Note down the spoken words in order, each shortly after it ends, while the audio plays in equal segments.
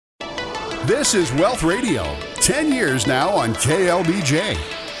This is Wealth Radio, 10 years now on KLBJ.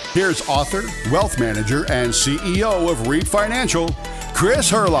 Here's author, wealth manager, and CEO of REIT Financial,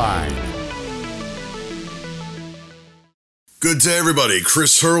 Chris Herline. Good day, everybody.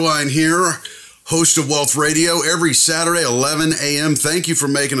 Chris Herline here, host of Wealth Radio, every Saturday, 11 a.m. Thank you for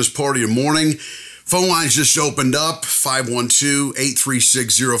making us part of your morning. Phone lines just opened up,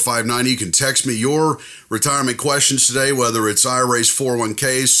 512-836-0590. You can text me your retirement questions today, whether it's IRAs,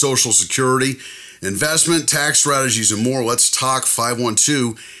 401ks, Social Security, investment, tax strategies, and more. Let's talk,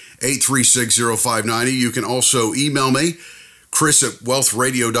 512-836-0590. You can also email me,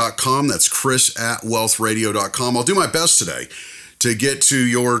 chris@wealthradio.com. That's chris@wealthradio.com. I'll do my best today to get to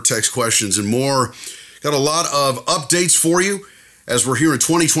your text questions and more. Got a lot of updates for you as we're here in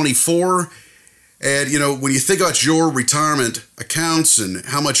 2024. And, when you think about your retirement accounts and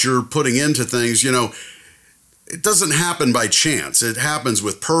how much you're putting into things, it doesn't happen by chance. It happens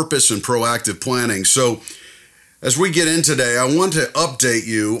with purpose and proactive planning. So as we get in today, I want to update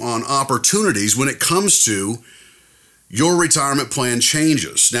you on opportunities when it comes to your retirement plan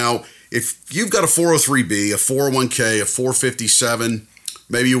changes. Now, if you've got a 403B, a 401k, a 457,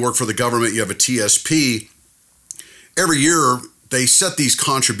 maybe you work for the government, you have a TSP, every year they set these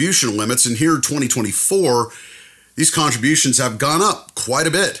contribution limits, and here in 2024, these contributions have gone up quite a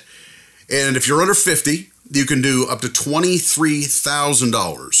bit. And if you're under 50, you can do up to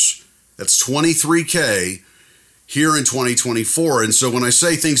 $23,000. That's $23K here in 2024. And so when I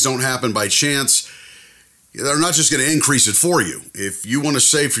say things don't happen by chance, they're not just going to increase it for you. If you want to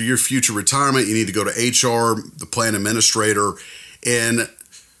save for your future retirement, you need to go to HR, the plan administrator, and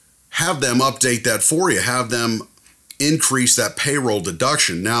have them update that for you. Have them increase that payroll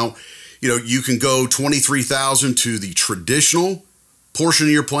deduction. Now, you can go $23,000 to the traditional portion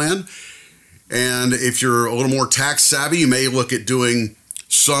of your plan. And if you're a little more tax savvy, you may look at doing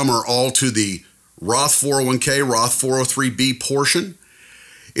some or all to the Roth 401k, Roth 403b portion.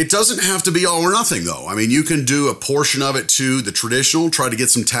 It doesn't have to be all or nothing, though. I mean, you can do a portion of it to the traditional, try to get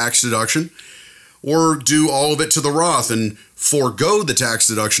some tax deduction, or do all of it to the Roth and forego the tax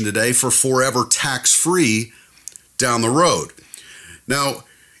deduction today for forever tax-free down the road. Now,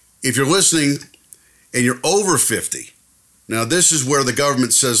 if you're listening and you're over 50, now this is where the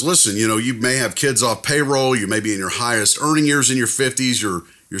government says, listen, you may have kids off payroll, you may be in your highest earning years in your 50s, your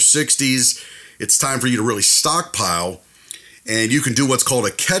 60s. It's time for you to really stockpile, and you can do what's called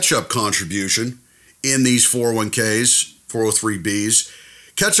a catch-up contribution in these 401ks, 403bs.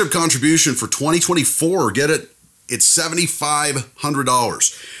 Catch-up contribution for 2024, get it? It's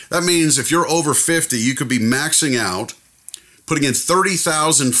 $7,500. That means if you're over 50, you could be maxing out, putting in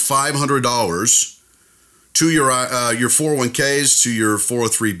 $30,500 to your 401ks, to your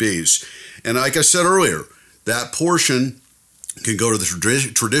 403bs. And like I said earlier, that portion can go to the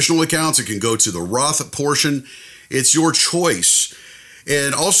traditional accounts. It can go to the Roth portion. It's your choice.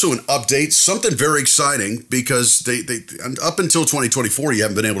 And also an update, something very exciting, because they up until 2024, you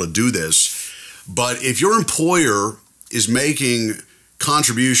haven't been able to do this. But if your employer is making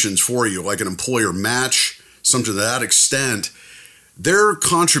contributions for you, like an employer match, something to that extent, their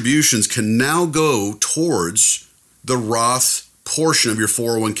contributions can now go towards the Roth portion of your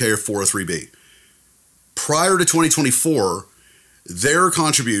 401k or 403b. Prior to 2024, their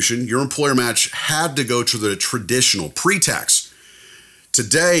contribution, your employer match, had to go to the traditional pre-tax.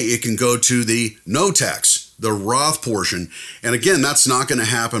 Today, it can go to the no tax, the Roth portion. And again, that's not going to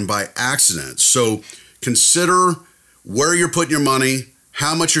happen by accident. So consider where you're putting your money,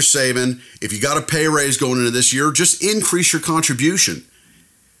 how much you're saving. If you got a pay raise going into this year, just increase your contribution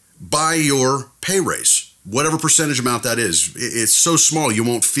by your pay raise, whatever percentage amount that is. It's so small, you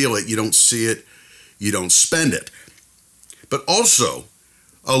won't feel it, you don't see it, you don't spend it. But also,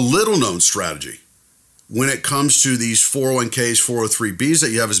 a little known strategy when it comes to these 401ks, 403bs,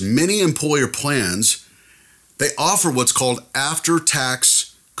 that you have as many employer plans, they offer what's called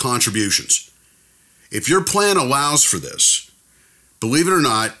after-tax contributions. If your plan allows for this, believe it or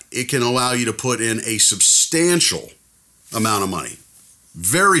not, it can allow you to put in a substantial amount of money,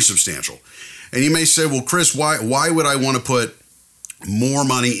 very substantial. And you may say, well, Chris, why would I want to put more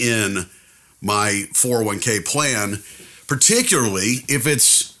money in my 401k plan, particularly if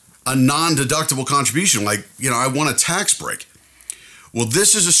it's a non-deductible contribution, like, I want a tax break? Well,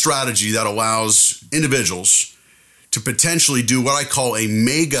 this is a strategy that allows individuals to potentially do what I call a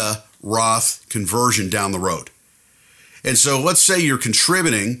mega Roth conversion down the road. And so let's say you're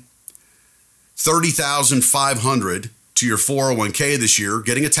contributing $30,500 to your 401k this year,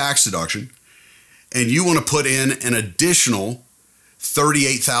 getting a tax deduction, and you want to put in an additional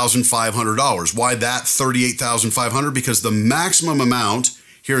 $38,500. Why that $38,500? Because the maximum amount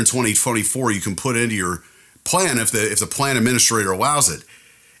here in 2024 you can put into your plan if the plan administrator allows it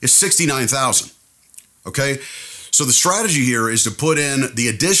is $69,000. Okay, so the strategy here is to put in the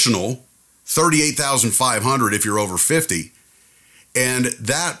additional $38,500 if you're over 50, and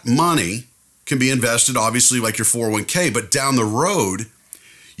that money can be invested obviously like your 401k, but down the road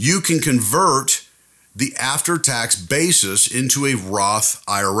you can convert the after-tax basis into a Roth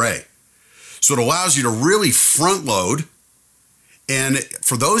IRA. So it allows you to really front load. And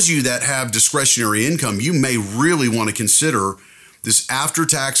for those of you that have discretionary income, you may really want to consider this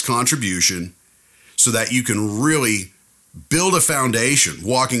after-tax contribution so that you can really build a foundation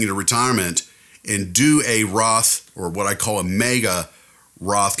walking into retirement and do a Roth, or what I call a mega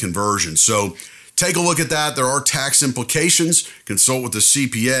Roth conversion. So take a look at that. There are tax implications. Consult with the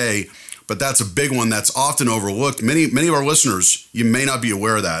CPA, but that's a big one that's often overlooked. Many of our listeners, you may not be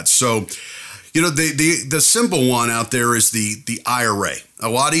aware of that. So, the simple one out there is the IRA. A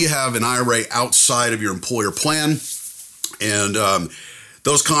lot of you have an IRA outside of your employer plan, and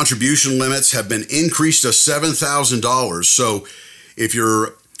those contribution limits have been increased to $7,000. So if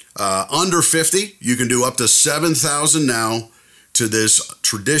you're under 50, you can do up to $7,000 now to this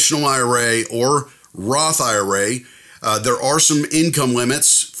traditional IRA or Roth IRA. There are some income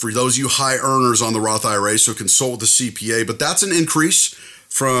limits for those of you high earners on the Roth IRA, so consult with the CPA. But that's an increase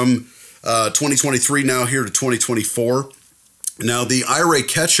from 2023 now here to 2024. Now the IRA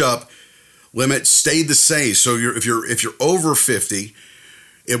catch-up limit stayed the same. So if you're over 50,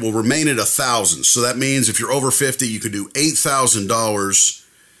 it will remain at $1,000. So that means if you're over 50, you could do $8,000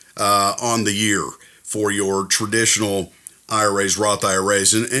 on the year for your traditional IRAs, Roth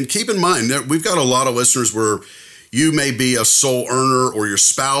IRAs. And keep in mind that we've got a lot of listeners where you may be a sole earner or your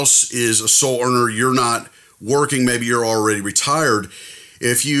spouse is a sole earner. You're not working. Maybe you're already retired.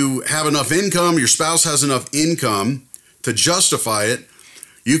 If you have enough income, your spouse has enough income to justify it,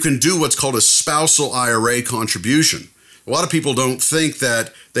 you can do what's called a spousal IRA contribution. A lot of people don't think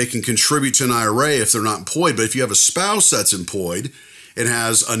that they can contribute to an IRA if they're not employed, but if you have a spouse that's employed and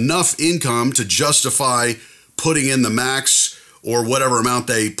has enough income to justify putting in the max or whatever amount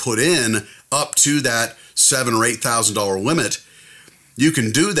they put in up to that $7,000 or $8,000 limit, you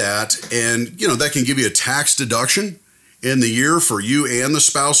can do that, and that can give you a tax deduction in the year for you and the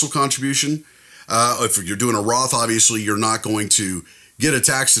spousal contribution. If you're doing a Roth, obviously you're not going to get a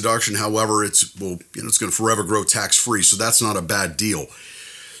tax deduction. However, it's going to forever grow tax-free, so that's not a bad deal.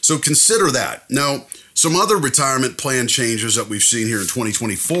 So consider that. Now, some other retirement plan changes that we've seen here in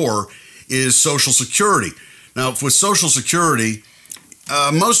 2024 is Social Security. Now, with Social Security,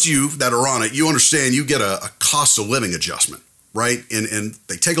 most of you that are on it, you understand you get a cost of living adjustment, right? And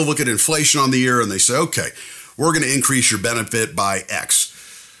they take a look at inflation on the year and they say, okay, we're going to increase your benefit by X.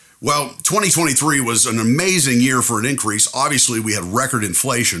 Well, 2023 was an amazing year for an increase. Obviously, we had record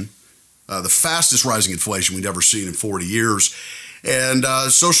inflation, the fastest rising inflation we'd ever seen in 40 years. And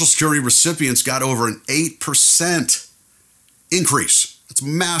Social Security recipients got over an 8% increase. That's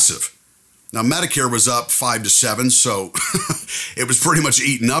massive. Now, Medicare was up 5 to 7, so it was pretty much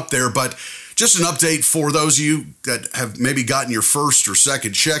eaten up there. But just an update for those of you that have maybe gotten your first or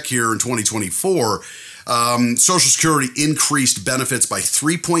second check here in 2024. Social Security increased benefits by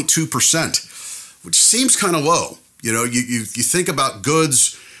 3.2%, which seems kind of low. You think about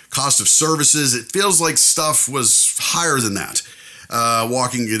goods, cost of services, it feels like stuff was higher than that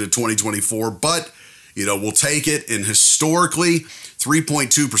walking into 2024, but we'll take it. And historically,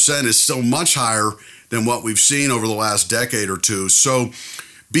 3.2% is still much higher than what we've seen over the last decade or two. So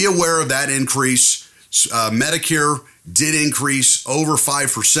be aware of that increase. Medicare did increase over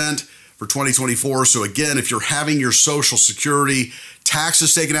 5% for 2024. So again, if you're having your Social Security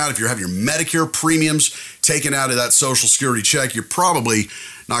taxes taken out, if you're having your Medicare premiums taken out of that Social Security check, you're probably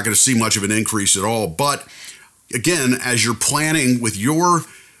not going to see much of an increase at all. But again, as you're planning with your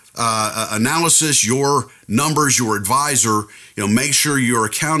analysis, your numbers, your advisor, make sure you're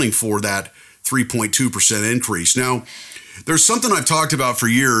accounting for that 3.2% increase. Now, there's something I've talked about for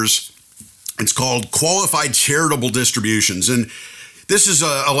years. It's called qualified charitable distributions. And this is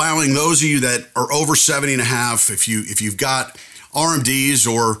allowing those of you that are over 70 and a half, if you've got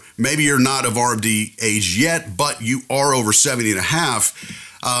RMDs, or maybe you're not of RMD age yet, but you are over 70 and a half,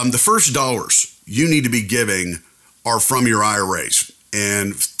 the first dollars you need to be giving are from your IRAs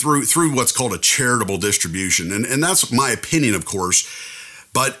and through what's called a charitable distribution. And that's my opinion, of course,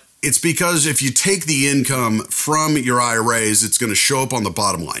 but it's because if you take the income from your IRAs, it's going to show up on the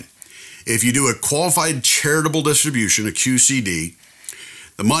bottom line. If you do a qualified charitable distribution, a QCD,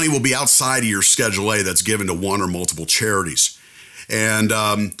 the money will be outside of your Schedule A that's given to one or multiple charities. And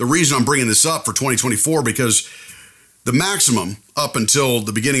the reason I'm bringing this up for 2024, because The maximum up until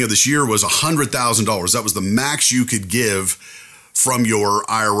the beginning of this year was $100,000. That was the max you could give from your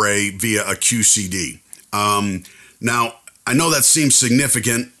IRA via a QCD. Now, I know that seems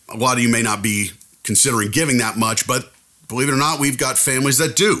significant. A lot of you may not be considering giving that much, but believe it or not, we've got families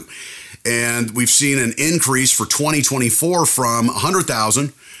that do. And we've seen an increase for 2024 from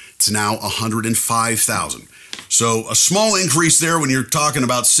 $100,000 to now $105,000. So a small increase there when you're talking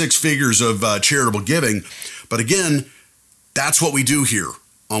about six figures of charitable giving. But again, that's what we do here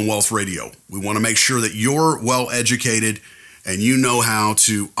on Wealth Radio. We want to make sure that you're well educated and you know how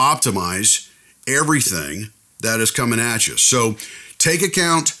to optimize everything that is coming at you. So take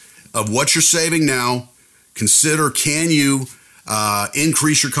account of what you're saving now. Consider, can you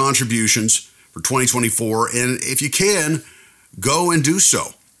increase your contributions for 2024? And if you can, go and do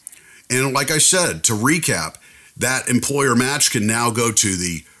so. And like I said, to recap, that employer match can now go to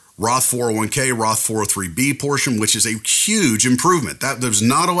the Roth 401k, Roth 403b portion, which is a huge improvement. That was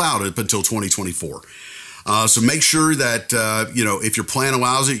not allowed up until 2024. So make sure that, if your plan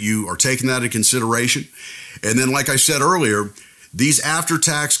allows it, you are taking that into consideration. And then, like I said earlier, these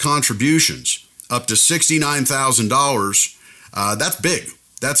after-tax contributions up to $69,000, that's big.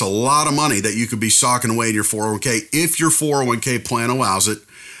 That's a lot of money that you could be socking away in your 401k if your 401k plan allows it.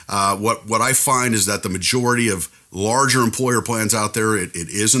 What I find is that the majority of larger employer plans out there, it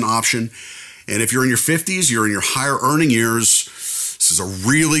is an option. And if you're in your 50s, you're in your higher earning years, this is a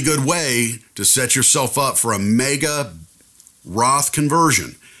really good way to set yourself up for a mega Roth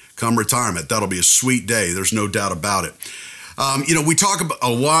conversion come retirement. That'll be a sweet day. There's no doubt about it. We talk a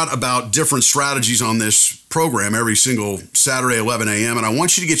lot about different strategies on this program every single Saturday, 11 a.m. And I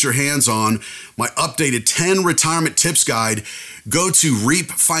want you to get your hands on my updated 10 retirement tips guide. Go to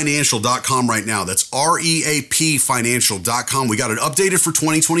reapfinancial.com right now. That's REAPfinancial.com. We got it updated for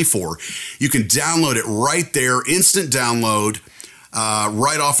 2024. You can download it right there, instant download,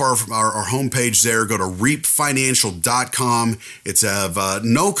 right off our homepage there. Go to reapfinancial.com. It's of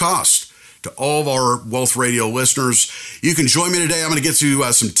no cost to all of our Wealth Radio listeners. You can join me today. I'm going to get to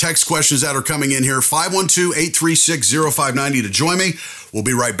some text questions that are coming in here. 512-836-0590 to join me. We'll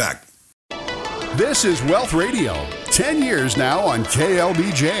be right back. This is Wealth Radio, 10 years now on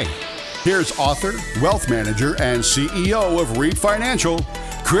KLBJ. Here's author, wealth manager, and CEO of REAP Financial,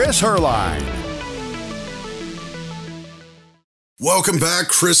 Chris Herline. Welcome back.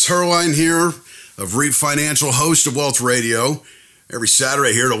 Chris Herline here of REAP Financial, host of Wealth Radio. Every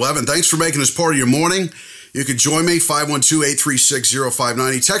Saturday here at 11. Thanks for making this part of your morning. You can join me,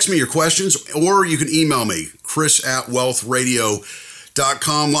 512-836-0590. Text me your questions, or you can email me,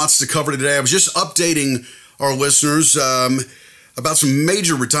 chris@wealthradio.com. Lots to cover today. I was just updating our listeners about some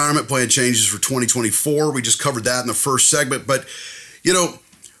major retirement plan changes for 2024. We just covered that in the first segment. But,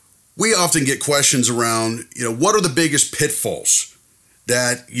 we often get questions around, what are the biggest pitfalls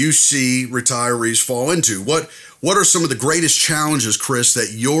that you see retirees fall into? What are some of the greatest challenges, Chris,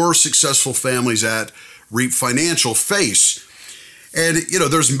 that your successful families at REAP Financial face? And,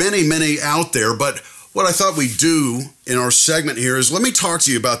 there's many out there, but what I thought we'd do in our segment here is let me talk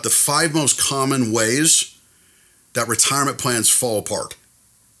to you about the 5 most common ways that retirement plans fall apart.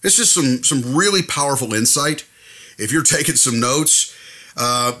 It's just some really powerful insight. If you're taking some notes,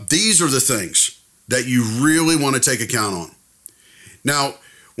 these are the things that you really want to take account on. Now,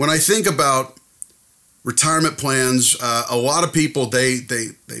 when I think about retirement plans, a lot of people, they've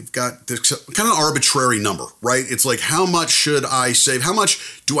got this kind of arbitrary number, right? It's like, how much should I save? How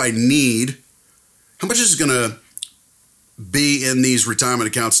much do I need? How much is going to be in these retirement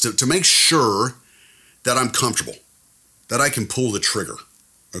accounts to make sure that I'm comfortable, that I can pull the trigger,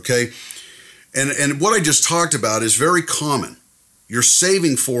 okay? And what I just talked about is very common. You're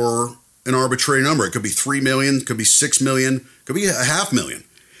saving for an arbitrary number. It could be 3 million, it could be 6 million, it could be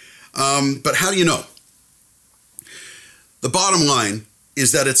 $500,000. But how do you know? The bottom line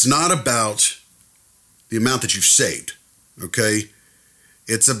is that it's not about the amount that you've saved, okay?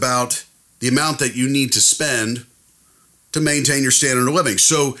 It's about the amount that you need to spend to maintain your standard of living.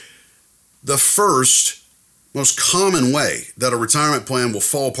 So the first most common way that a retirement plan will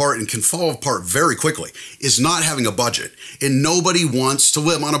fall apart, and can fall apart very quickly, is not having a budget. And nobody wants to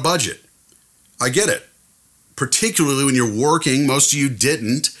live on a budget. I get it. Particularly when you're working. Most of you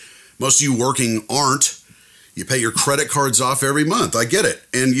didn't. Most of you working aren't. You pay your credit cards off every month. I get it.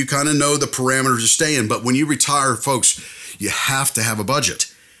 And you kind of know the parameters to stay in. But when you retire, folks, you have to have a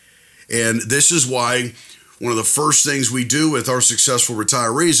budget. And this is why one of the first things we do with our successful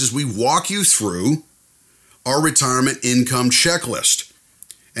retirees is we walk you through our retirement income checklist.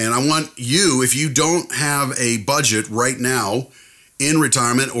 And I want you, if you don't have a budget right now in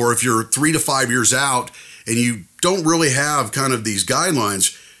retirement, or if you're 3 to 5 years out and you don't really have kind of these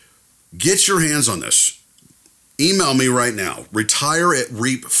guidelines, get your hands on this. Email me right now,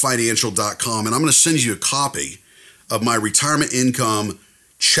 retire@reapfinancial.com, and I'm going to send you a copy of my retirement income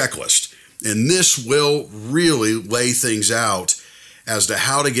checklist. And this will really lay things out as to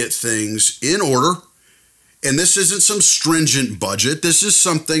how to get things in order. And this isn't some stringent budget. This is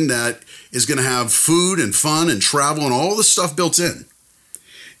something that is going to have food and fun and travel and all the stuff built in.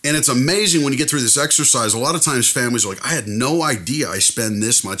 And it's amazing when you get through this exercise. A lot of times families are like, I had no idea I spend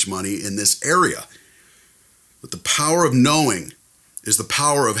this much money in this area. But the power of knowing is the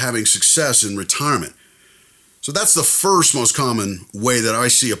power of having success in retirement. So that's the first most common way that I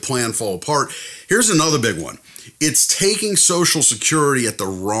see a plan fall apart. Here's another big one. It's taking Social Security at the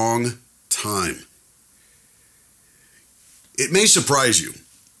wrong time. It may surprise you,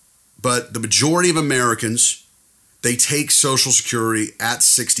 but the majority of Americans, they take Social Security at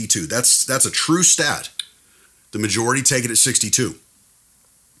 62. That's a true stat. The majority take it at 62.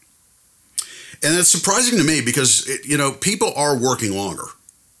 And it's surprising to me because, people are working longer.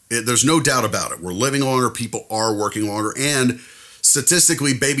 There's no doubt about it. We're living longer. People are working longer. And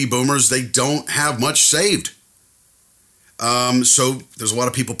statistically, baby boomers, they don't have much saved. So there's a lot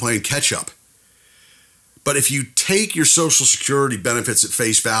of people playing catch up. But if you take your Social Security benefits at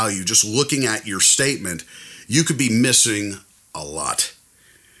face value, just looking at your statement, you could be missing a lot.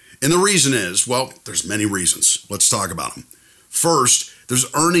 And the reason is, well, there's many reasons. Let's talk about them. First, there's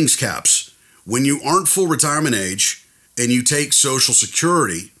earnings caps. When you aren't full retirement age and you take Social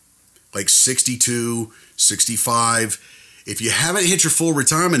Security, like 62, 65, if you haven't hit your full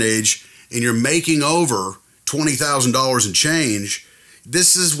retirement age and you're making over $20,000 in change,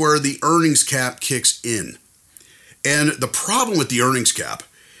 this is where the earnings cap kicks in. And the problem with the earnings cap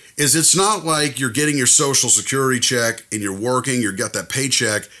is it's not like you're getting your Social Security check and you're working, you've got that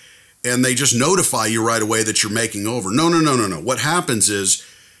paycheck, and they just notify you right away that you're making over. No. What happens is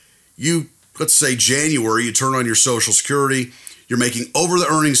let's say January, you turn on your Social Security, you're making over the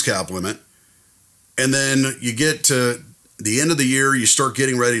earnings cap limit, and then you get to the end of the year, you start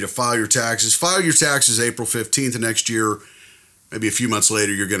getting ready to file your taxes. File your taxes April 15th of next year. Maybe a few months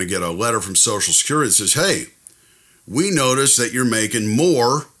later, you're going to get a letter from Social Security that says, hey, we noticed that you're making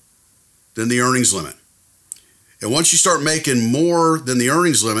more than the earnings limit. And once you start making more than the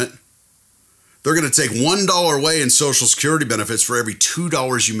earnings limit, they're going to take $1 away in Social Security benefits for every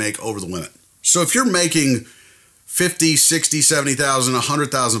 $2 you make over the limit. So if you're making 50, 60, 70,000,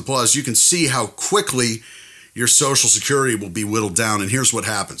 100,000 plus, you can see how quickly your Social Security will be whittled down. And here's what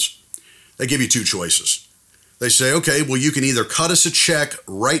happens. They give you two choices. They say, okay, well, you can either cut us a check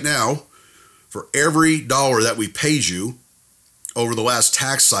right now for every dollar that we paid you over the last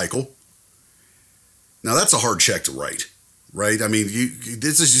tax cycle. Now, that's a hard check to write, right? I mean,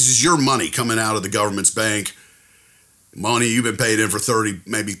 this is your money coming out of the government's bank, money you've been paid in for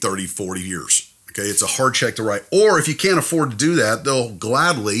 30, 40 years. Okay, it's a hard check to write. Or if you can't afford to do that, they'll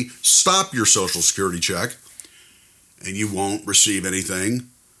gladly stop your Social Security check and you won't receive anything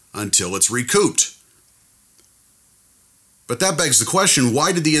until it's recouped. But that begs the question,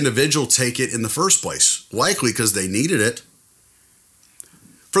 why did the individual take it in the first place? Likely because they needed it.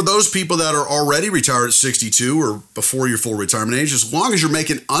 For those people that are already retired at 62 or before your full retirement age, as long as you're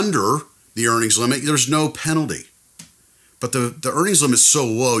making under the earnings limit, there's no penalty. But the earnings limit is so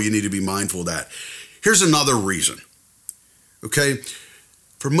low, you need to be mindful of that. Here's another reason. Okay,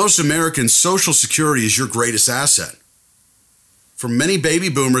 for most Americans, Social Security is your greatest asset. For many baby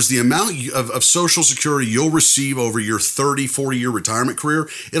boomers, the amount of Social Security you'll receive over your 30, 40-year retirement career,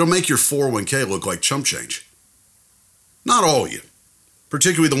 it'll make your 401k look like chump change. Not all of you,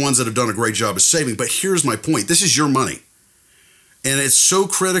 particularly the ones that have done a great job of saving. But here's my point. This is your money. And it's so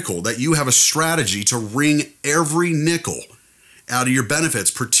critical that you have a strategy to wring every nickel out of your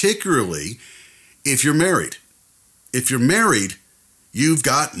benefits, particularly if you're married. If you're married, you've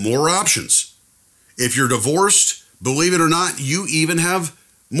got more options. If you're divorced, believe it or not, you even have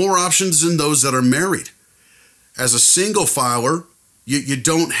more options than those that are married. As a single filer, you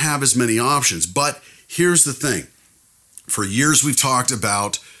don't have as many options. But here's the thing. For years, we've talked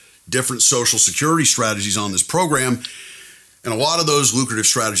about different Social Security strategies on this program, and a lot of those lucrative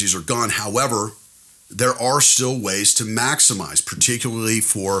strategies are gone. However, there are still ways to maximize, particularly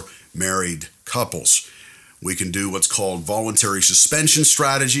for married couples. We can do what's called voluntary suspension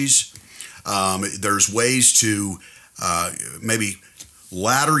strategies. There's ways to maybe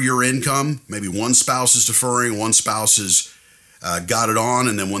ladder your income. Maybe one spouse is deferring, one spouse is got it on,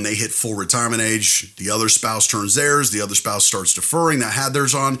 and then when they hit full retirement age, the other spouse turns theirs, the other spouse starts deferring that had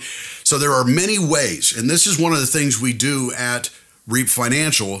theirs on. So there are many ways, and this is one of the things we do at Reap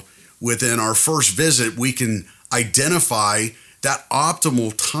Financial. Within our first visit, we can identify that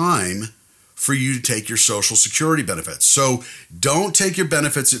optimal time for you to take your Social Security benefits. So don't take your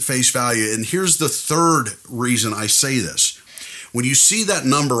benefits at face value. And here's the third reason I say this. When you see that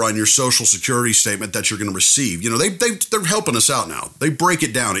number on your Social Security statement that you're going to receive, they're helping us out now. They break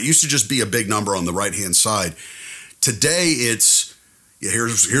it down. It used to just be a big number on the right-hand side. Today,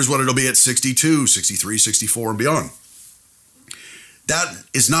 here's what it'll be at 62, 63, 64, and beyond. That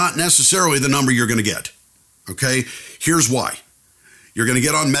is not necessarily the number you're going to get, okay? Here's why. You're going to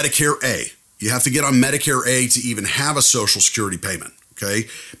get on Medicare A. You have to get on Medicare A to even have a Social Security payment, okay?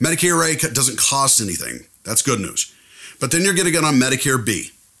 Medicare A doesn't cost anything. That's good news. But then you're going to get on Medicare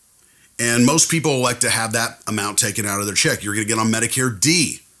B. And most people elect to have that amount taken out of their check. You're going to get on Medicare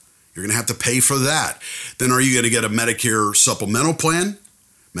D. You're going to have to pay for that. Then are you going to get a Medicare supplemental plan,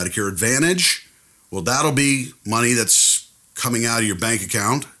 Medicare Advantage? Well, that'll be money that's coming out of your bank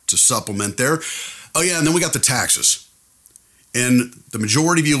account to supplement there. Oh, yeah, and then we got the taxes. And the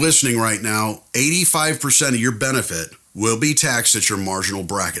majority of you listening right now, 85% of your benefit will be taxed at your marginal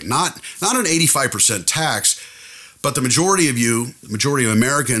bracket. Not an 85% tax, but the majority of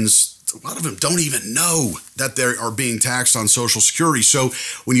Americans, a lot of them don't even know that they are being taxed on Social Security. So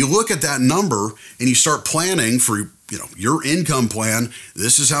when you look at that number and you start planning for your income plan,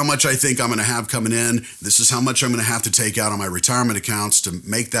 this is how much I think I'm going to have coming in. This is how much I'm going to have to take out on my retirement accounts to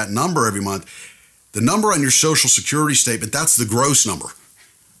make that number every month. The number on your Social Security statement, that's the gross number,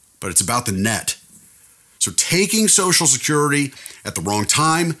 but it's about the net. So taking Social Security at the wrong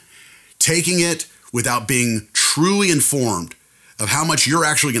time, taking it without being truly informed of how much you're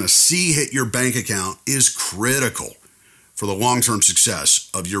actually going to see hit your bank account is critical for the long-term success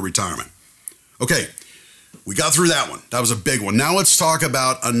of your retirement. Okay, we got through that one. That was a big one. Now let's talk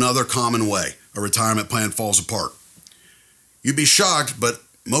about another common way a retirement plan falls apart. You'd be shocked, but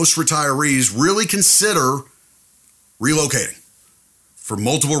most retirees really consider relocating for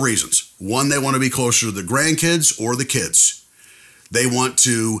multiple reasons. One, they want to be closer to the grandkids or the kids. They want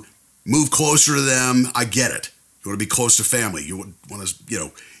to move closer to them. I get it. You want to be close to family. You want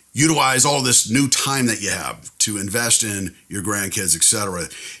to, utilize all this new time that you have to invest in your grandkids, etc.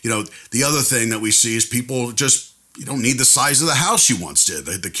 The other thing that we see is people just, you don't need the size of the house you once did.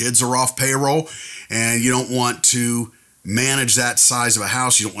 The kids are off payroll and you don't want to manage that size of a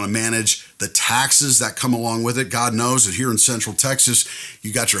house. You don't want to manage the taxes that come along with it. God knows that here in Central Texas,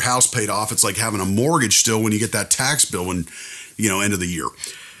 you got your house paid off. It's like having a mortgage still when you get that tax bill when, end of the year.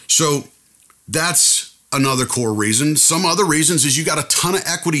 So that's another core reason. Some other reasons is you got a ton of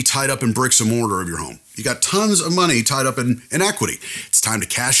equity tied up in bricks and mortar of your home. You got tons of money tied up in equity. It's time to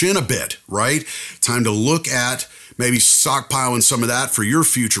cash in a bit, right? Time to look at maybe stockpiling some of that for your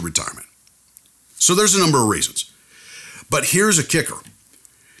future retirement. So there's a number of reasons. But here's a kicker.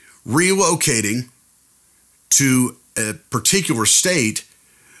 Relocating to a particular state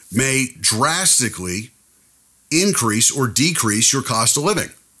may drastically increase or decrease your cost of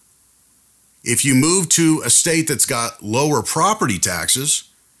living. If you move to a state that's got lower property taxes,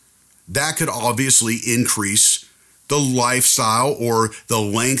 that could obviously increase the lifestyle or the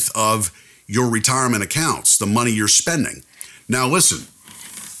length of your retirement accounts, the money you're spending. Now listen,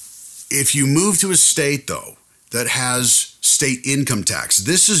 if you move to a state though that has state income tax,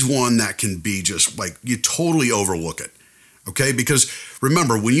 this is one that can be just like you totally overlook it, okay? Because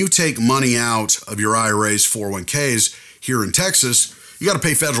remember, when you take money out of your IRAs, 401ks here in Texas, you got to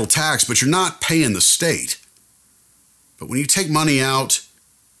pay federal tax, but you're not paying the state. But when you take money out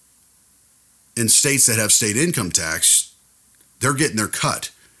in states that have state income tax, they're getting their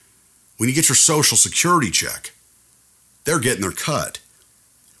cut. When you get your Social Security check, they're getting their cut.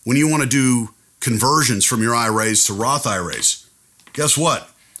 When you want to do conversions from your IRAs to Roth IRAs, guess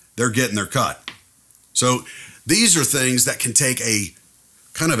what? They're getting their cut. So these are things that can take a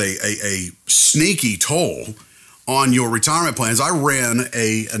kind of a sneaky toll on your retirement plans. I ran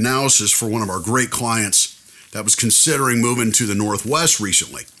an analysis for one of our great clients that was considering moving to the Northwest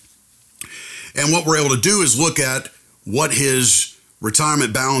recently. And what we're able to do is look at what his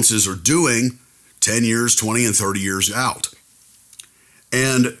retirement balances are doing 10 years, 20, and 30 years out.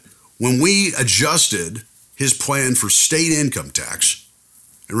 And when we adjusted his plan for state income tax,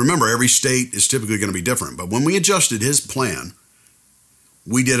 and remember, every state is typically going to be different, but when we adjusted his plan,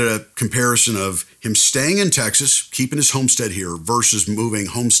 we did a comparison of him staying in Texas, keeping his homestead here, versus moving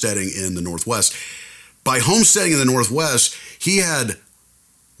homesteading in the Northwest. By homesteading in the Northwest, he had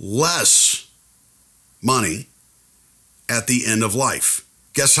less money at the end of life.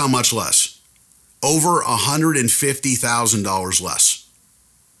 Guess how much less? Over $150,000 less.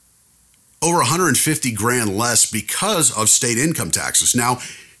 Over $150,000 less because of state income taxes. Now,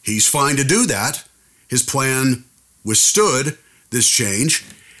 he's fine to do that. his plan withstood this change,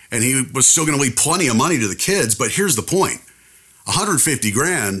 and he was still going to leave plenty of money to the kids. But here's the point. 150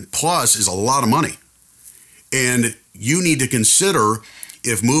 grand plus is a lot of money. And you need to consider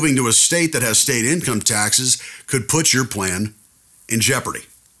if moving to a state that has state income taxes could put your plan in jeopardy.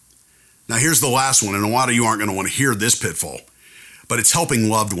 Now, here's the last one, and a lot of you aren't going to want to hear this pitfall, but it's helping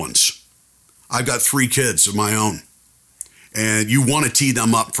loved ones. I've got 3 kids of my own, and you want to tee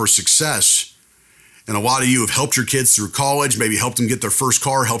them up for success. And a lot of you have helped your kids through college, maybe helped them get their first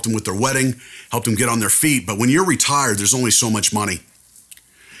car, helped them with their wedding, helped them get on their feet. But when you're retired, there's only so much money.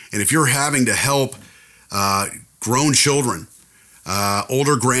 And if you're having to help grown children,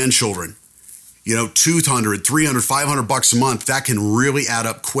 older grandchildren, $200, $300, $500 a month, that can really add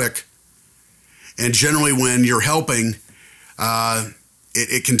up quick. And generally when you're helping,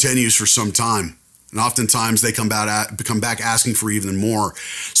 it continues for some time. And oftentimes they come back asking for even more.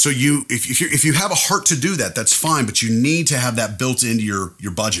 So if you have a heart to do that, that's fine, but you need to have that built into your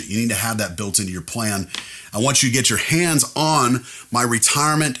budget. You need to have that built into your plan. I want you to get your hands on my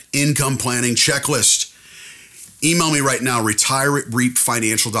retirement income planning checklist. Email me right now,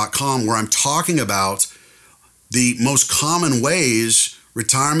 retire@reapfinancial.com, where I'm talking about the most common ways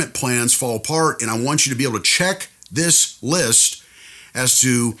retirement plans fall apart. And I want you to be able to check this list as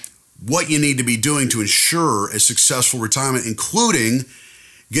to what you need to be doing to ensure a successful retirement, including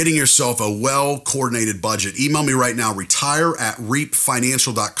getting yourself a well-coordinated budget. Email me right now,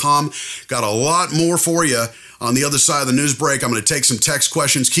 retire@reapfinancial.com. Got a lot more for you on the other side of the news break. I'm going to take some text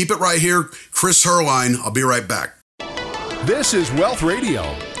questions. Keep it right here. Chris Herline. I'll be right back. This is Wealth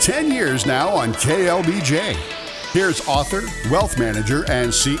Radio, 10 years now on KLBJ. Here's author, wealth manager,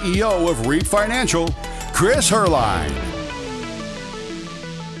 and CEO of REAP Financial, Chris Herline.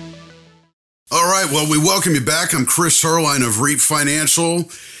 All right, well, we welcome you back. I'm Chris Herline of REAP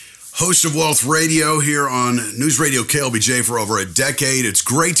Financial, host of Wealth Radio here on News Radio KLBJ for over a decade. It's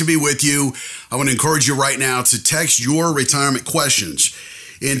great to be with you. I want to encourage you right now to text your retirement questions.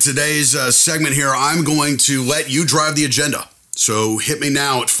 In today's segment here, I'm going to let you drive the agenda. So hit me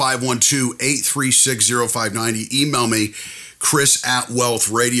now at 512-836-0590. Email me,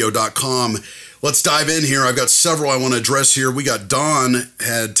 chris@wealthradio.com. Let's dive in here. I've got several I want to address here. We got Don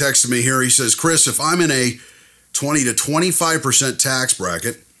had texted me here. He says, Chris, if I'm in a 20 to 25% tax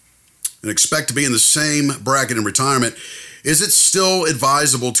bracket and expect to be in the same bracket in retirement, is it still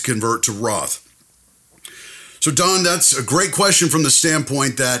advisable to convert to Roth? So Don, that's a great question from the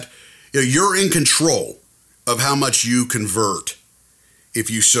standpoint that you're in control of how much you convert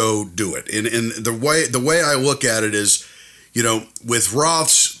if you so do it. And the way I look at it is, with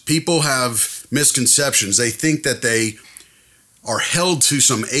Roths, people have misconceptions. They think that they are held to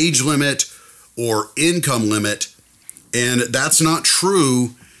some age limit or income limit, and that's not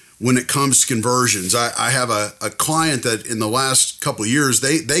true when it comes to conversions. I have a client that in the last couple of years,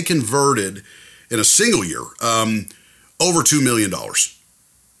 they converted in a single year over $2 million.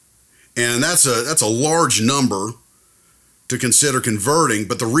 And that's a large number to consider converting.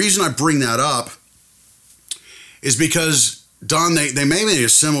 But the reason I bring that up is because, Don, they may be in a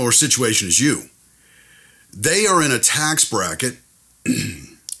similar situation as you. They are in a tax bracket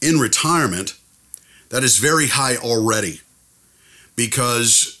in retirement that is very high already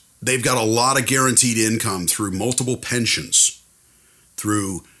because they've got a lot of guaranteed income through multiple pensions,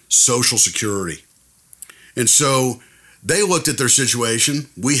 through Social Security. And so they looked at their situation.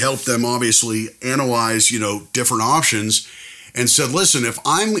 We helped them obviously analyze, different options and said, listen, if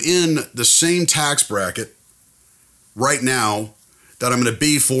I'm in the same tax bracket right now that I'm going to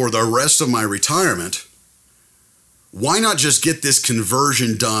be for the rest of my retirement, why not just get this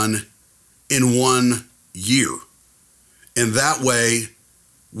conversion done in 1 year? And that way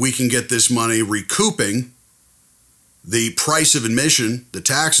we can get this money recouping the price of admission, the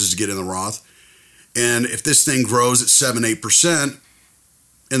taxes to get in the Roth. And if this thing grows at 7-8%,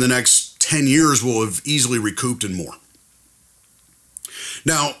 in the next 10 years, we'll have easily recouped and more.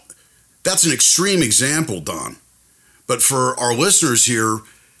 Now, that's an extreme example, Don. But for our listeners here,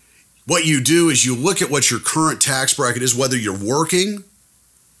 what you do is you look at what your current tax bracket is, whether you're working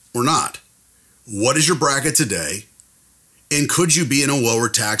or not. What is your bracket today? And could you be in a lower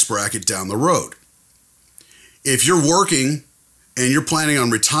tax bracket down the road? If you're working and you're planning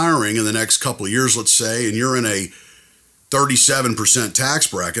on retiring in the next couple of years, let's say, and you're in a 37% tax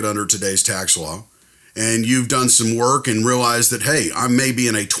bracket under today's tax law, and you've done some work and realized that, hey, I may be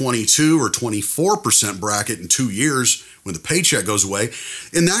in a 22 or 24% bracket in 2 years when the paycheck goes away,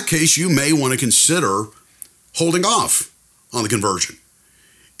 in that case, you may want to consider holding off on the conversion.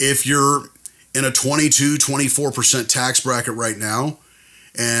 If you're in a 22, 24% tax bracket right now,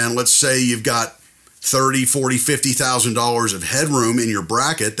 and let's say you've got $30, $40, $50,000 of headroom in your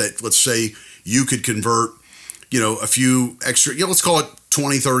bracket that, let's say, you could convert, a few extra, let's call it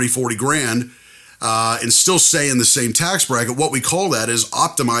 20, 30, 40 grand, and still stay in the same tax bracket. What we call that is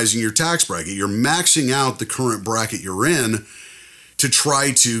optimizing your tax bracket. You're maxing out the current bracket you're in to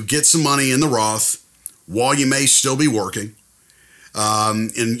try to get some money in the Roth while you may still be working,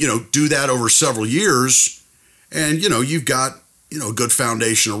 and do that over several years, and you've got a good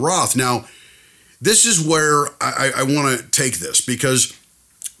foundation of Roth. Now, this is where I want to take this, because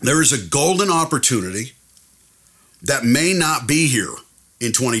there is a golden opportunity that may not be here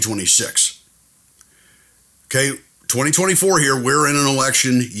in 2026. Okay, 2024 here, we're in an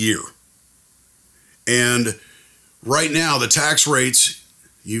election year. And right now, the tax rates,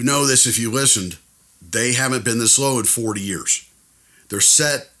 you know this if you listened, they haven't been this low in 40 years. They're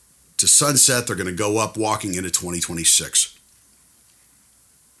set to sunset. They're going to go up walking into 2026.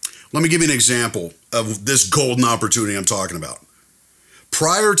 Let me give you an example of this golden opportunity I'm talking about.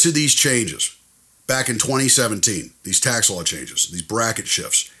 Prior to these changes, back in 2017, these tax law changes, these bracket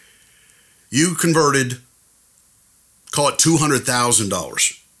shifts, you converted, call it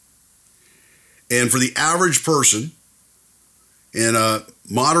 $200,000. And for the average person in a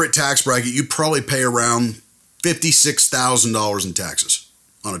moderate tax bracket, you probably pay around $56,000 in taxes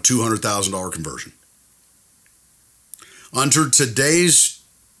on a $200,000 conversion. Under today's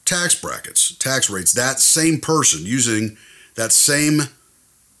tax rates, that same person using that same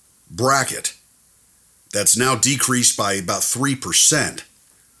bracket that's now decreased by about 3%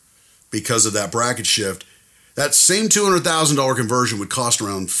 because of that bracket shift, that same $200,000 conversion would cost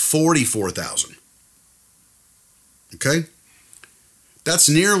around $44,000. Okay? That's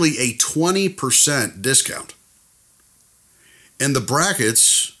nearly a 20% discount. And the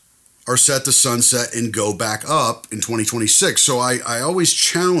brackets are set to sunset and go back up in 2026. So I always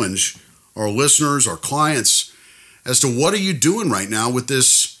challenge our listeners, our clients, as to what are you doing right now with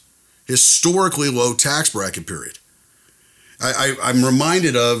this historically low tax bracket period. I'm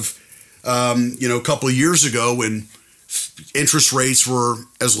reminded of, a couple of years ago when interest rates were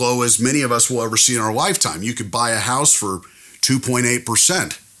as low as many of us will ever see in our lifetime. You could buy a house for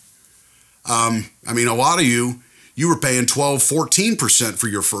 2.8%. A lot of you were paying 12, 14% for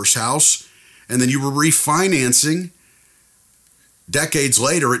your first house, and then you were refinancing decades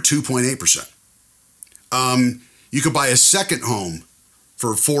later at 2.8%. You could buy a second home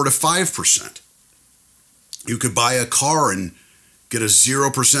for 4 to 5%. You could buy a car and get a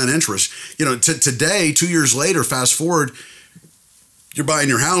 0% interest. Today, 2 years later, fast forward, you're buying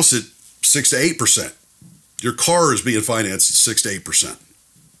your house at 6 to 8%. Your car is being financed at 6 to 8%.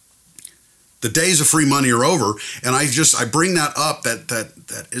 The days of free money are over, and I bring that up.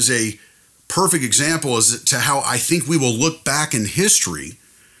 That is a perfect example as to how I think we will look back in history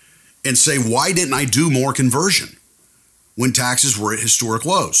and say, why didn't I do more conversion when taxes were at historic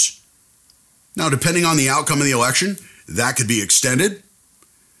lows? Now, depending on the outcome of the election, that could be extended,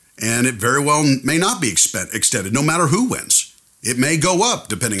 and it very well may not be extended, no matter who wins. It may go up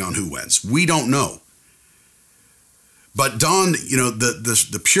depending on who wins. We don't know. But Don,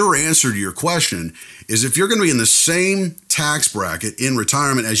 the pure answer to your question is, if you're going to be in the same tax bracket in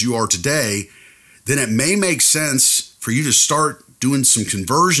retirement as you are today, then it may make sense for you to start doing some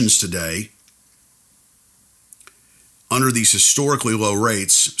conversions today under these historically low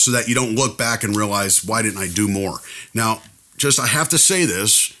rates so that you don't look back and realize, why didn't I do more? Now, I have to say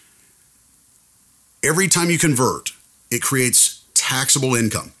this, every time you convert, it creates taxable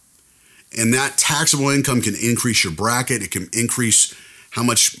income. And that taxable income can increase your bracket. It can increase how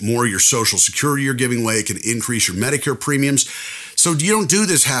much more your Social Security you're giving away. It can increase your Medicare premiums. So you don't do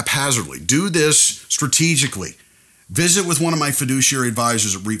this haphazardly. Do this strategically. Visit with one of my fiduciary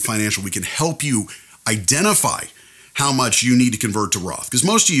advisors at REAP Financial. We can help you identify how much you need to convert to Roth. Because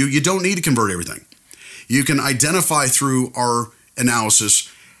most of you don't need to convert everything. You can identify through our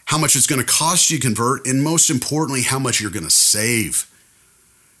analysis how much it's going to cost you to convert, and most importantly, how much you're going to save.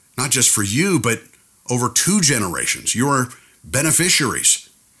 Not just for you, but over 2 generations, your beneficiaries.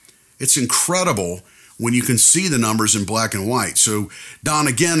 It's incredible when you can see the numbers in black and white. So, Don,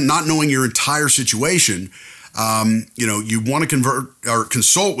 again, not knowing your entire situation, you want to convert or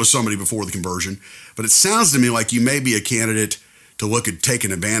consult with somebody before the conversion, but it sounds to me like you may be a candidate to look at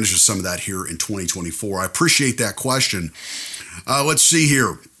taking advantage of some of that here in 2024. I appreciate that question. Let's see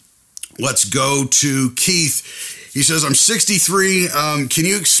here. Let's go to Keith. He says, I'm 63. Can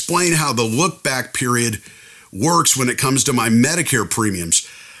you explain how the look back period works when it comes to my Medicare premiums?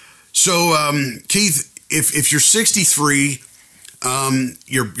 So, Keith, if you're 63,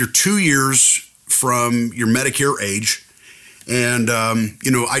 you're 2 years from your Medicare age, And,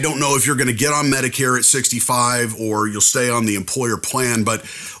 I don't know if you're going to get on Medicare at 65 or you'll stay on the employer plan, but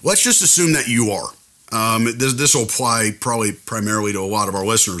let's just assume that you are. This will apply probably primarily to a lot of our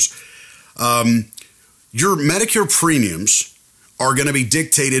listeners. Your Medicare premiums are going to be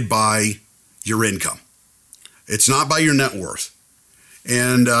dictated by your income. It's not by your net worth.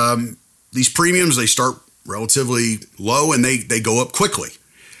 And these premiums, they start relatively low and they go up quickly.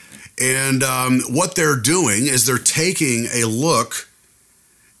 And what they're doing is they're taking a look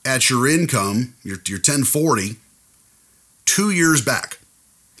at your income, your 1040, 2 years back.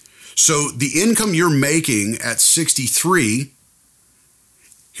 So the income you're making at 63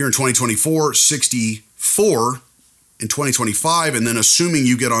 here in 2024, 64 in 2025, and then assuming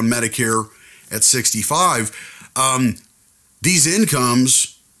you get on Medicare at 65, these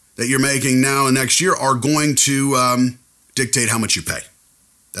incomes that you're making now and next year are going to dictate how much you pay.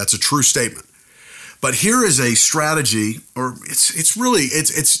 That's a true statement. But here is a strategy, or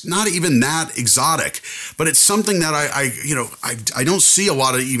it's not even that exotic, but it's something that I don't see a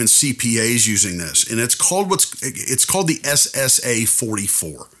lot of even CPAs using this, and it's called the SSA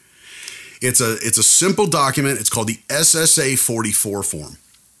 44. It's a simple document. It's called the SSA 44 form,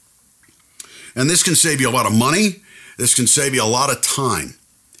 and this can save you a lot of money. This can save you a lot of time.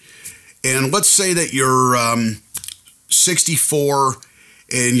 And let's say that you're 64.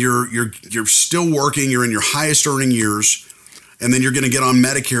 And you're still working, you're in your highest earning years, and then you're going to get on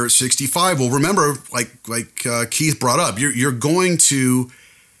Medicare at 65. Well, remember, like Keith brought up, you're going to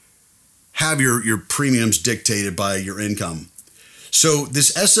have your premiums dictated by your income. So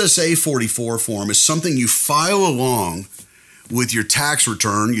this SSA 44 form is something you file along with your tax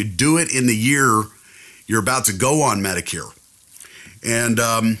return. You do it in the year you're about to go on Medicare. And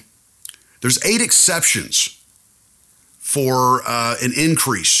there's 8 exceptions for an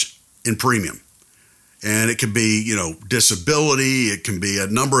increase in premium. And it could be, disability, it can be a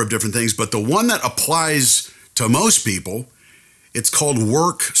number of different things, but the one that applies to most people, it's called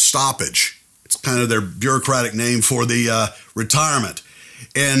work stoppage. It's kind of their bureaucratic name for the retirement.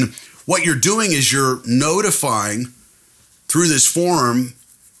 And what you're doing is you're notifying through this form,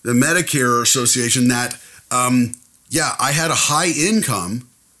 the Medicare Association, that, I had a high income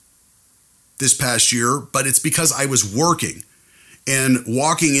this past year, but it's because I was working. And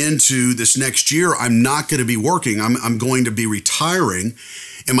walking into this next year, I'm not going to be working. I'm going to be retiring,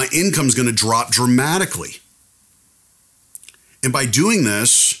 and my income's going to drop dramatically. And by doing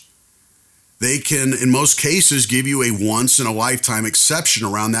this, they can, in most cases, give you a once-in-a-lifetime exception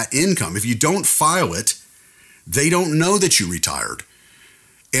around that income. If you don't file it, they don't know that you retired.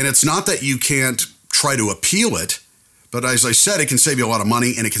 And it's not that you can't try to appeal it, but as I said, it can save you a lot of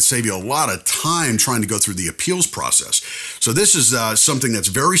money, and it can save you a lot of time trying to go through the appeals process. So this is something that's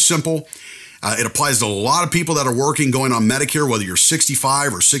very simple. It applies to a lot of people that are working, going on Medicare, whether you're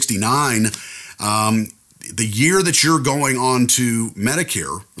 65 or 69. The year that you're going on to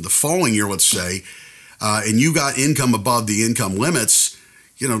Medicare, the following year, let's say, and you got income above the income limits,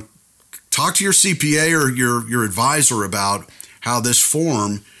 talk to your CPA or your advisor about how this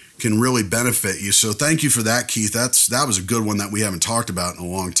form can really benefit you. So thank you for that, Keith. That was a good one that we haven't talked about in a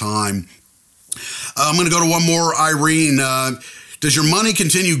long time. I'm going to go to one more. Irene, does your money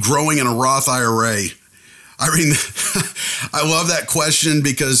continue growing in a Roth IRA? Irene, I love that question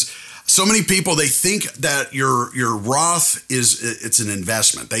because so many people, they think that your Roth it's an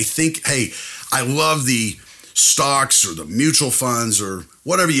investment. They think, hey, I love the stocks or the mutual funds or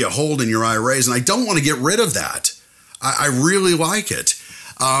whatever you hold in your IRAs, and I don't want to get rid of that. I really like it.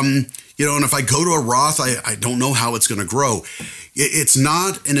 And if I go to a Roth, I don't know how it's going to grow. It's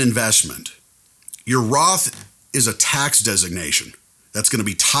not an investment. Your Roth is a tax designation that's going to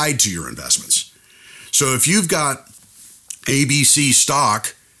be tied to your investments. So if you've got ABC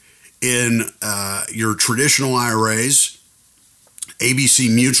stock in your traditional IRAs,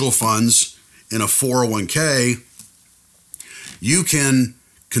 ABC mutual funds in a 401k, you can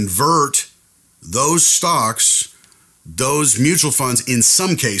convert those stocks, those mutual funds, in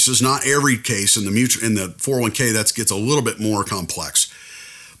some cases, not every case in the 401k, that gets a little bit more complex.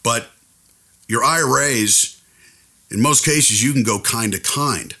 But your IRAs, in most cases, you can go kind to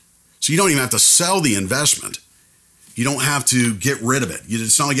kind. So you don't even have to sell the investment. You don't have to get rid of it.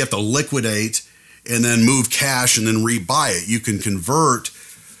 It's not like you have to liquidate and then move cash and then rebuy it. You can convert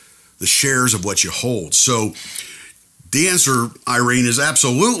the shares of what you hold. So the answer, Irene, is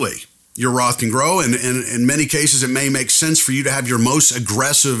absolutely. Your Roth can grow, and in many cases, it may make sense for you to have your most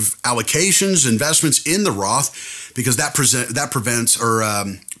aggressive allocations, investments in the Roth, because that presents,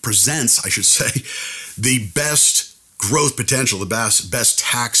 I should say, the best growth potential, the best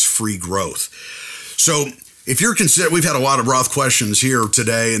tax-free growth. So If you're we've had a lot of Roth questions here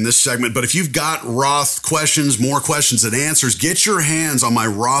today in this segment, but if you've got Roth questions, more questions than answers, get your hands on my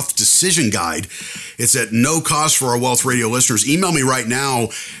Roth decision guide. It's at no cost for our Wealth Radio listeners. Email me right now,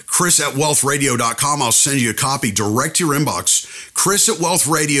 chris@wealthradio.com. I'll send you a copy direct to your inbox,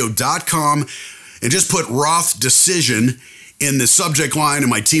 chris@wealthradio.com, and just put Roth decision in the subject line, and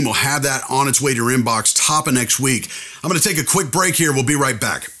my team will have that on its way to your inbox top of next week. I'm going to take a quick break here. We'll be right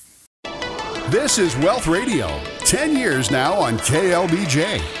back. This is Wealth Radio, 10 years now on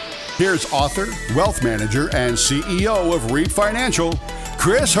KLBJ. Here's author, wealth manager, and CEO of REIT Financial,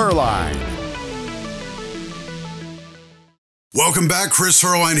 Chris Herline. Welcome back. Chris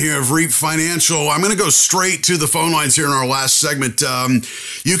Herline here of REIT Financial. I'm going to go straight to the phone lines here in our last segment.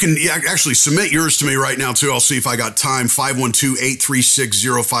 You can actually submit yours to me right now, too. I'll see if I got time,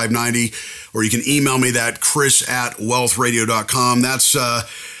 512-836-0590, or you can email me that, chris@wealthradio.com.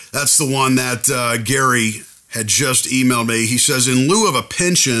 That's the one that Gary had just emailed me. He says, in lieu of a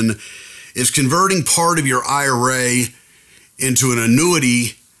pension, is converting part of your IRA into an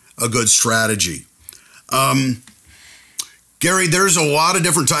annuity a good strategy? Gary, there's a lot of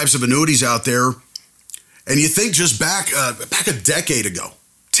different types of annuities out there. And you think just back a decade ago,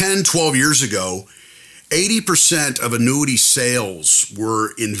 10, 12 years ago, 80% of annuity sales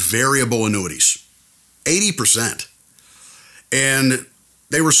were in variable annuities. 80%. And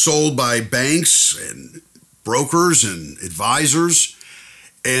they were sold by banks and brokers and advisors.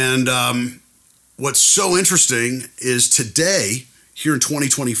 And what's so interesting is today, here in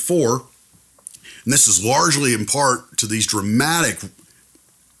 2024, and this is largely in part to these dramatic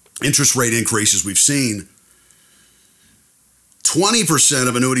interest rate increases we've seen, 20%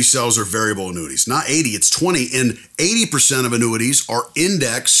 of annuity sales are variable annuities. Not 80, it's 20. And 80% of annuities are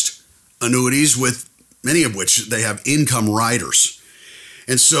indexed annuities, with many of which they have income riders.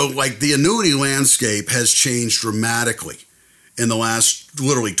 And so, like, the annuity landscape has changed dramatically in the last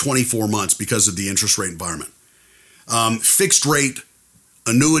literally 24 months because of the interest rate environment. Fixed rate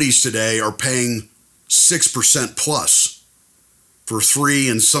annuities today are paying 6% plus for 3,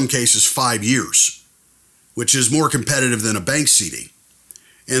 in some cases 5 years, which is more competitive than a bank CD.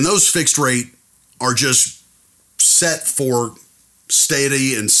 And those fixed rate are just set for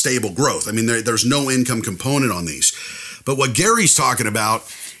steady and stable growth. I mean, there's no income component on these. But what Gary's talking about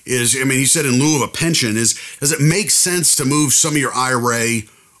is, I mean, he said in lieu of a pension, does it make sense to move some of your IRA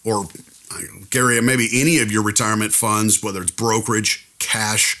or, Gary, maybe any of your retirement funds, whether it's brokerage,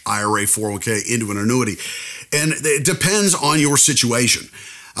 cash, IRA, 401k, into an annuity? And it depends on your situation.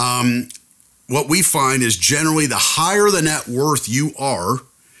 What we find is generally the higher the net worth you are,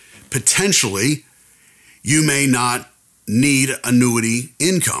 potentially you may not need annuity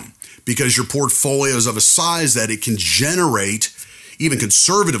income, because your portfolio is of a size that it can generate, even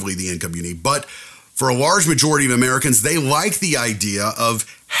conservatively, the income you need. But for a large majority of Americans, they like the idea of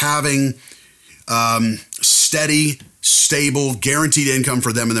having steady, stable, guaranteed income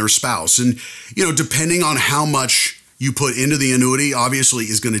for them and their spouse. And, you know, depending on how much you put into the annuity, obviously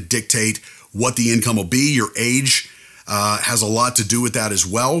is going to dictate what the income will be. Your age has a lot to do with that as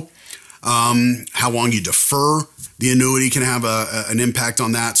well. How long you defer the annuity can have an impact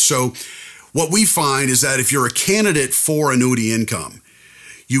on that. So what we find is that if you're a candidate for annuity income,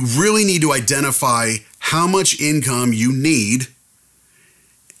 you really need to identify how much income you need.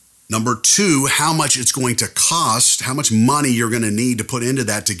 Number 2, how much it's going to cost, how much money you're going to need to put into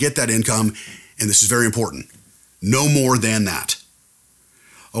that to get that income. And this is very important, no more than that.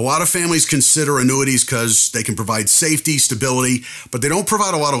 A lot of families consider annuities because they can provide safety, stability, but they don't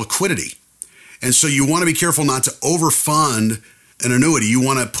provide a lot of liquidity. And so you want to be careful not to overfund an annuity. You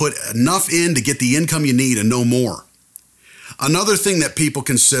want to put enough in to get the income you need and no more. Another thing that people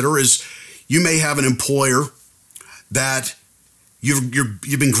consider is you may have an employer that you've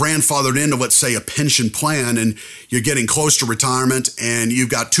been grandfathered into, let's say, a pension plan, and you're getting close to retirement, and you've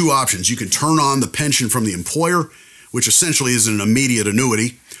got 2 options. You can turn on the pension from the employer, which essentially is an immediate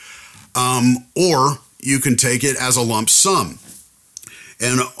annuity, or you can take it as a lump sum.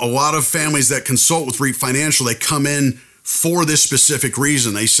 And a lot of families that consult with REIT Financial, they come in for this specific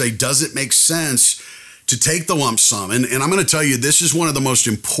reason. They say, does it make sense to take the lump sum? And I'm going to tell you, this is one of the most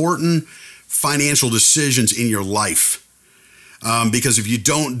important financial decisions in your life. Because if you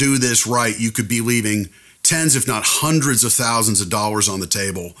don't do this right, you could be leaving tens, if not hundreds of thousands of dollars on the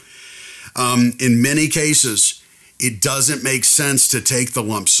table. In many cases, it doesn't make sense to take the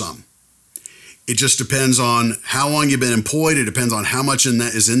lump sum. It just depends on how long you've been employed. It depends on how much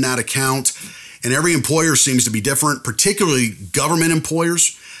is in that account. And every employer seems to be different, particularly government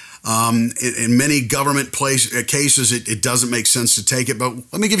employers. In many government cases, it doesn't make sense to take it. But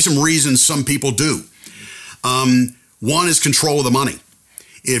let me give you some reasons some people do. One is control of the money.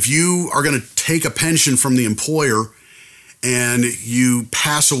 If you are going to take a pension from the employer and you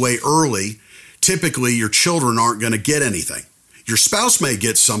pass away early, typically your children aren't going to get anything. Your spouse may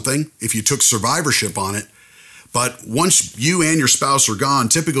get something if you took survivorship on it, but once you and your spouse are gone,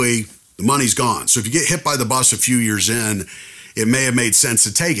 typically the money's gone. So if you get hit by the bus a few years in, it may have made sense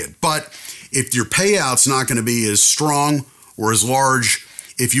to take it. But if your payout's not going to be as strong or as large,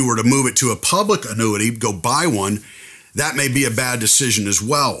 if you were to move it to a public annuity, go buy one, that may be a bad decision as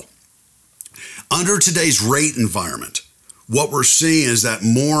well. Under today's rate environment, what we're seeing is that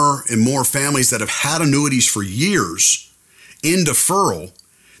more and more families that have had annuities for years in deferral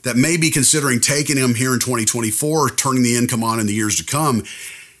that may be considering taking them here in 2024, turning the income on in the years to come,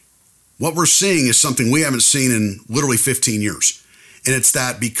 what we're seeing is something we haven't seen in literally 15 years. And it's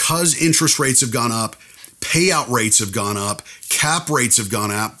that because interest rates have gone up, payout rates have gone up, cap rates have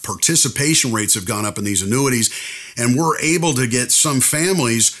gone up, participation rates have gone up in these annuities, and we're able to get some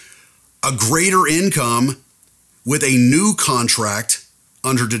families a greater income with a new contract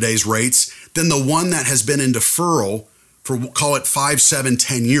under today's rates than the one that has been in deferral for, call it 5, 7,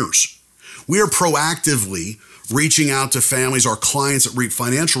 10 years. We are proactively reaching out to families, our clients at REAP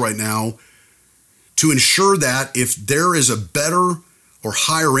Financial right now, to ensure that if there is a better or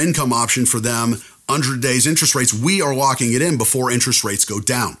higher income option for them under today's interest rates, we are locking it in before interest rates go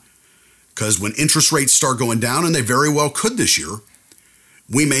down. Because when interest rates start going down, and they very well could this year,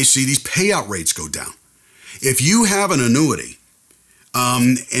 we may see these payout rates go down. If you have an annuity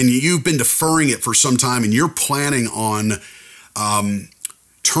and you've been deferring it for some time and you're planning on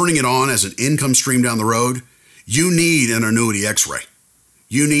turning it on as an income stream down the road, you need an annuity x-ray.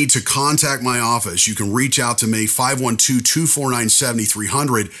 You need to contact my office. You can reach out to me,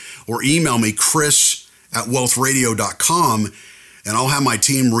 512-249-7300, or email me, chris@wealthradio.com, and I'll have my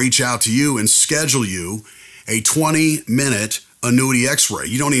team reach out to you and schedule you a 20-minute annuity x-ray.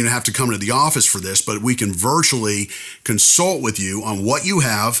 You don't even have to come to the office for this, but we can virtually consult with you on what you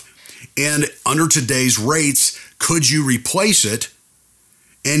have, and under today's rates, could you replace it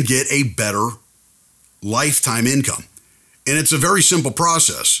and get a better lifetime income? And it's a very simple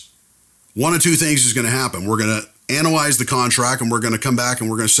process. One of two things is going to happen. We're going to analyze the contract, and we're going to come back and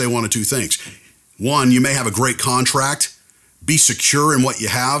we're going to say one of two things. One, you may have a great contract. Be secure in what you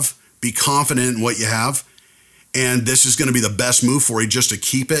have. Be confident in what you have. And this is going to be the best move for you, just to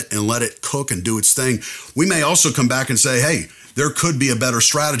keep it and let it cook and do its thing. We may also come back and say, hey, there could be a better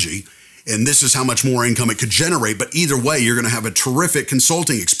strategy, and this is how much more income it could generate. But either way, you're going to have a terrific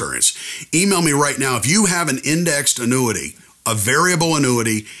consulting experience. Email me right now. If you have an indexed annuity, a variable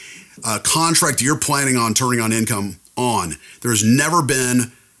annuity, a contract you're planning on turning on income on, there's never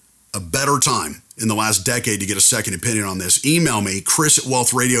been a better time in the last decade to get a second opinion on this. Email me,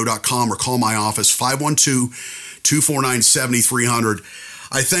 chris@wealthradio.com, or call my office, 512-249-7300.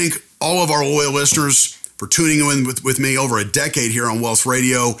 I thank all of our loyal listeners for tuning in with me over a decade here on Wealth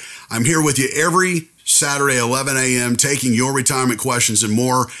Radio. I'm here with you every Saturday, 11 a.m., taking your retirement questions and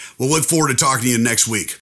more. We'll look forward to talking to you next week.